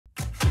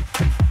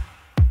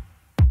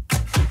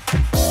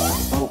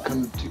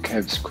Welcome to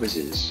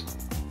Kevsquizzes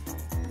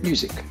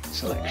Music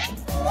Selection.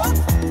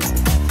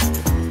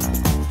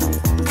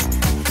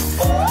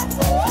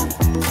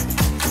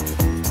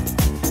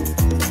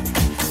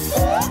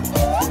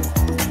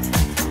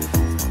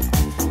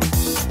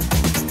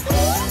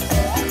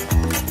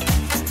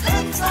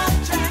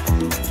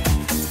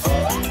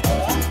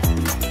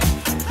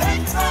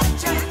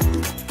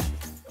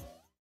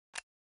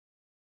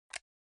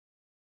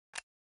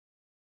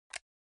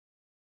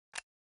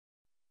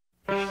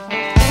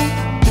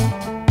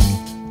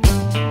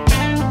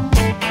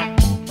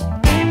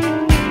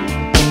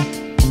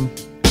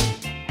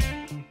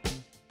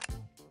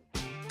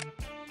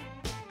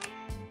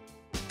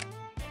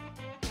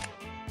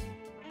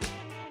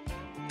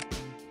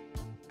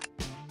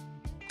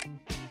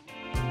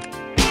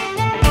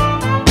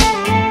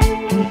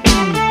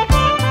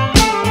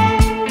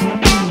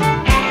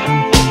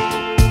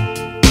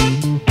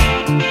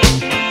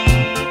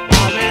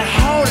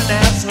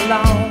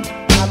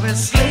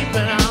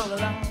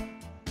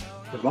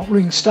 The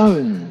Rolling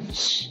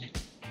Stones,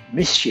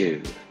 Miss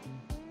You,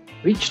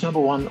 reached number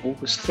 1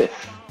 August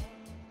 5th,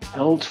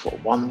 held for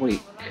 1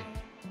 week.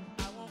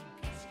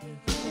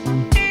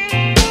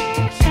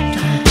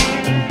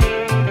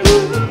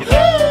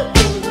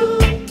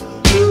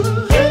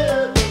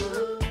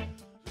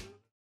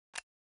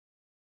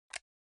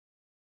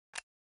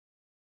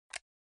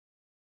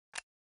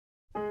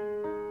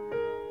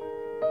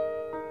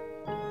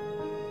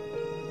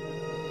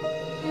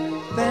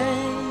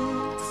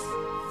 Thanks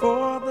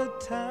for the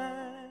time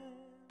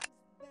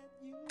that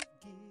you've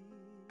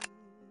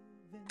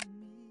given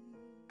me.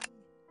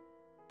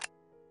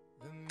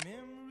 The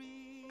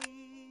memories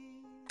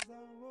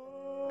are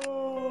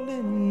all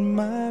in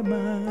my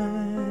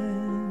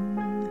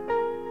mind.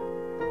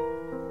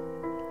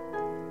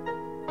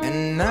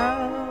 And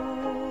now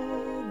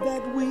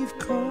that we've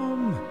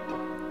come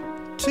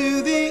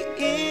to the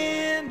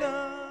end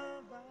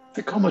of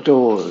The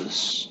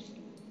Commodores,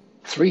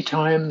 3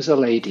 Times a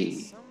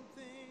Lady,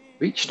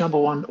 reached number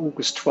 1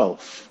 August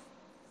 12th,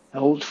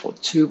 held for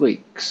 2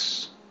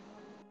 weeks.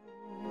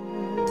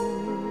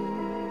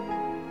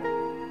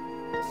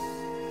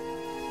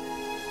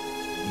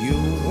 you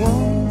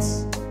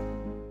once.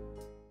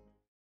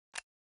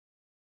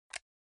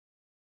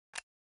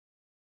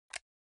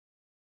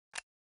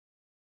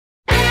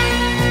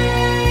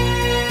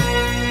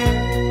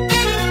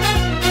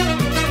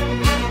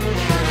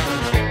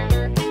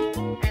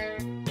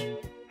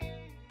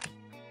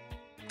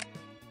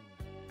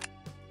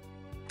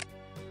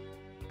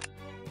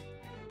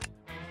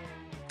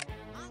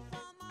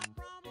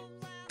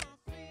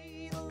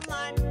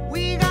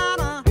 We got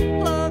a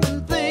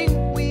loving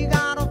thing, we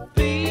gotta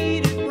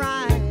feed it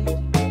right.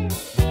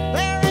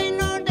 There ain't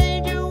no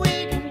danger,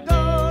 we can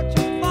go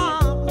too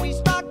far. We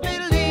start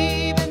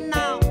believing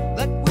now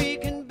that we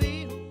can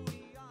be who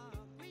we are.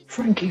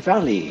 Frankie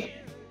Valli,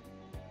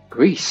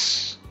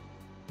 Grease,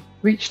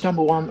 reached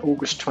number 1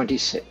 August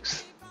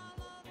 26th,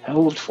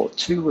 held for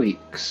 2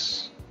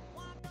 weeks.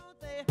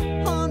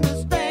 They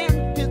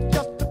understand it's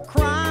just a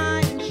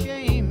crying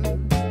shame.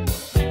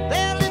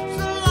 Their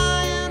lips are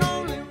lying,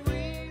 only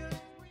real is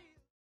real.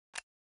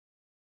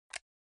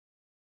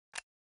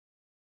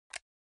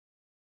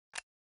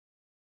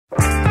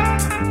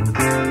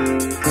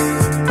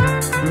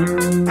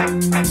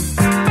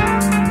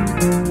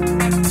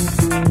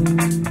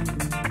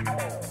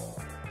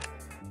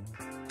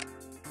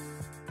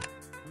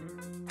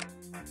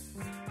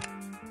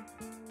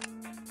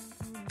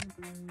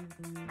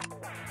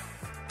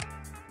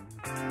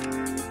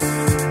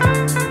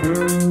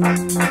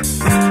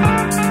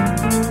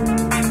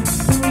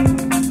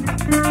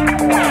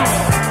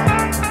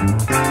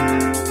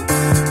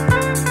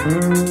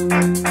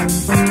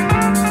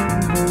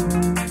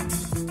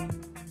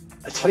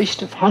 A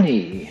Taste of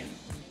Honey,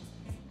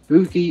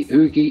 Oogie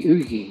Oogie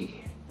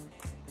Oogie,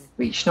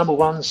 reached number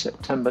 1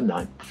 September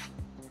 9th,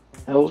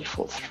 held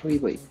for 3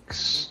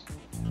 weeks.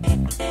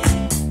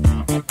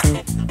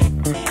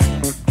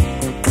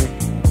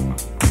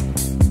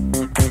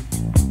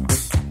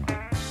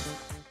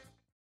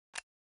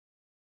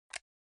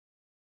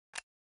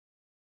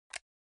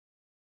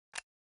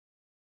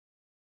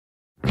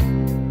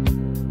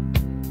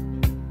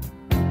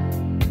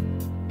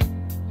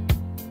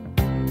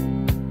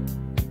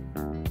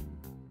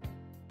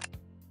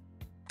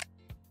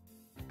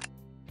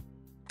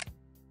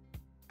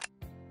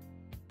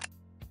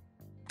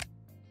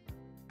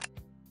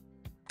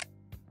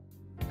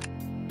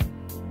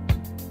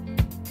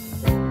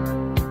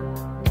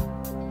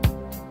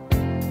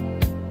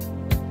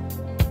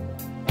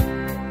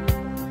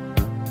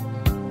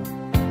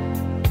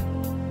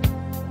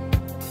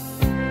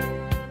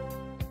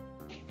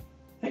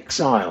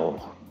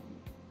 Exile,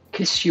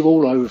 Kiss You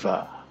All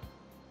Over,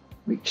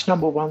 reached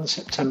number 1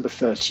 September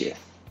 30th,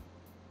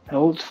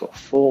 held for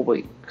 4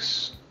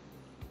 weeks.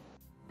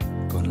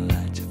 Gonna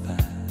light your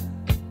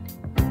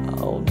fire.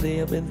 All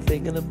day I've been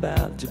thinking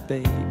about you,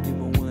 baby,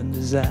 my one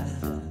desire.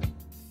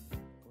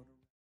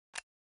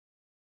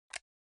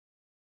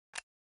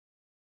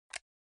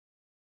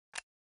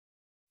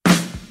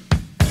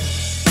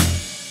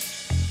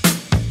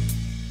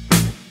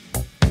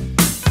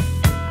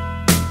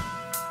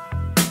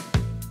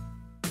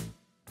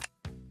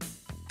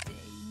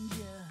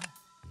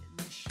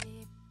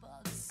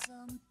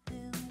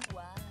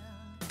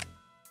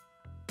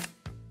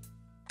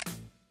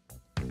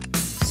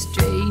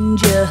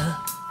 stranger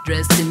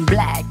dressed in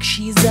black.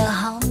 She's a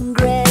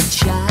hungry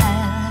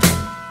child.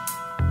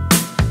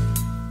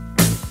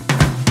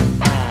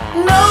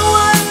 No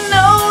one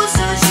knows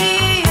who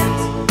she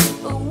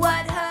is or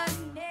what her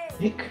name.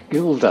 Nick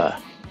Gilder,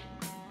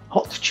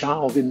 Hot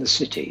Child in the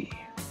City,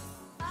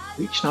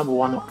 reached number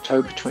 1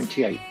 October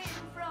 28th,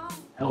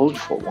 held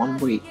for 1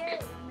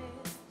 week.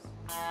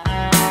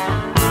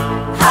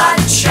 Hot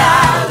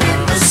child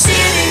in the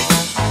city.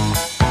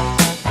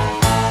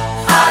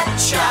 Hot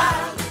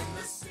child in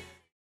the city.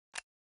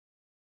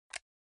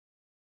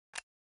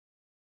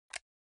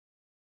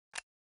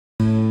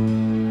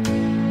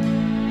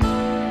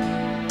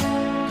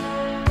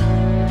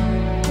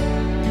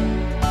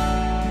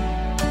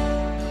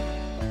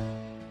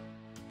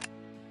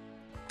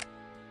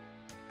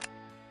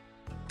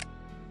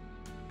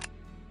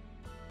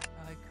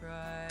 I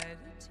cried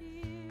a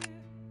tear,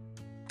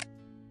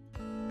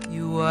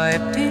 you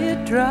wiped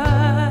it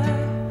dry.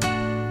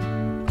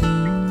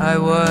 I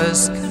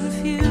was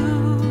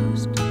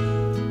confused,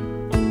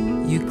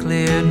 you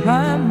cleared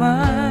my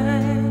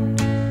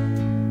mind.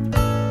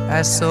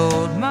 I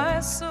sold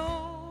my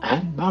soul.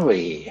 Anne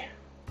Murray,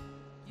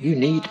 You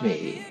Need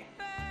Me,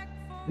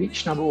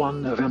 reached number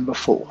 1 November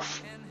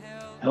 4th,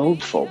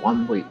 held for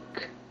 1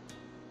 week.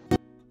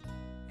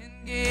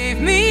 Gave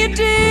me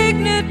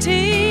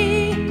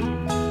dignity.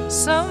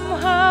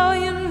 Somehow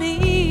you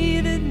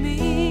needed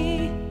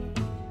me.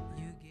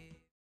 You gave.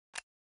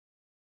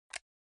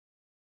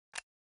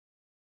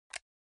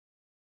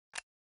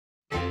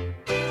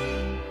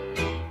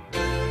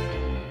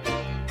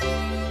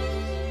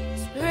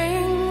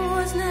 Spring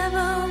was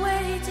never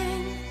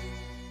waiting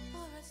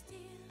for us,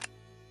 dear.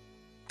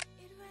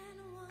 It ran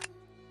one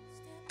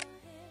step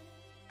ahead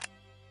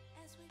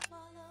as we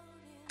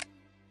followed in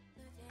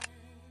the dance.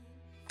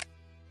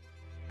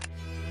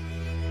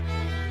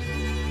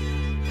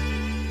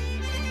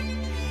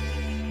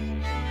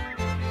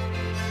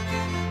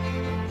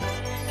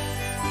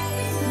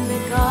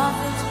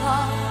 MacArthur's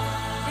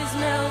heart is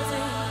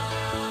melting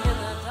in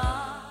the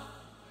dark.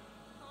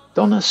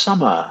 Donna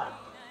Summer,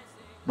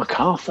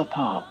 MacArthur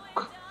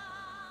Park,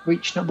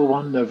 reached number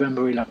 1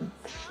 November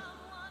 11th,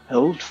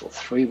 held for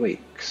 3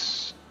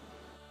 weeks.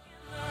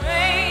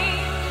 Rain,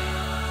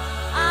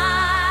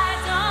 I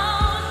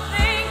don't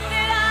think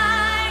that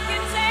I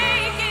can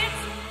take it.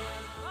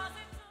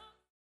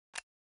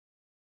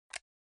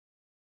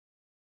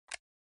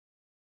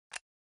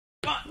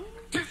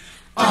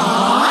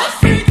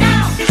 Freak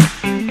out!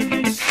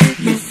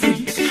 You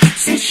freak,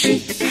 say she.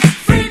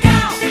 Freak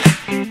out!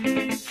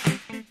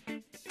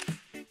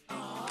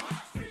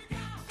 Freak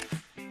out!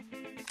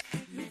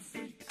 You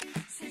freak,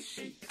 say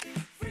she.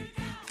 Freak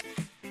out!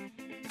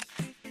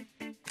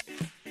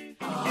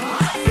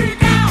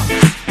 Freak out!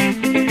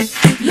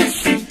 You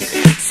freak,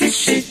 say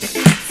she.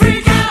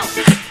 Freak out!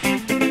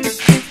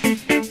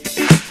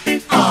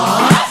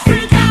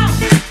 Freak out!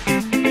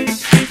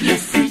 You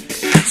freak,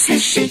 say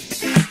she.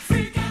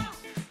 Freak out!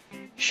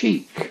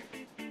 Chic,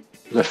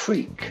 Le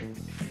Freak,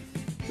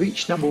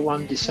 reached number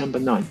 1 December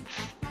 9th,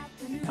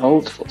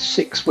 held for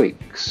 6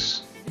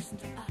 weeks.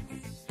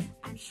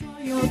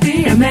 You'll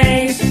be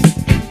amazed.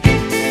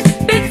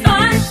 Big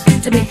fun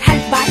to be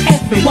had by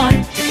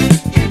everyone.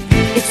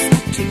 It's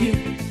up to you.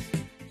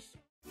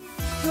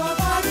 Your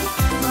body,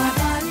 my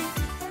body.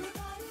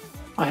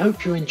 I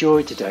hope you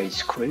enjoyed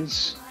today's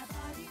quiz.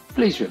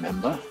 Please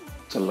remember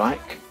to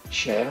like,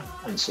 share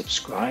and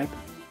subscribe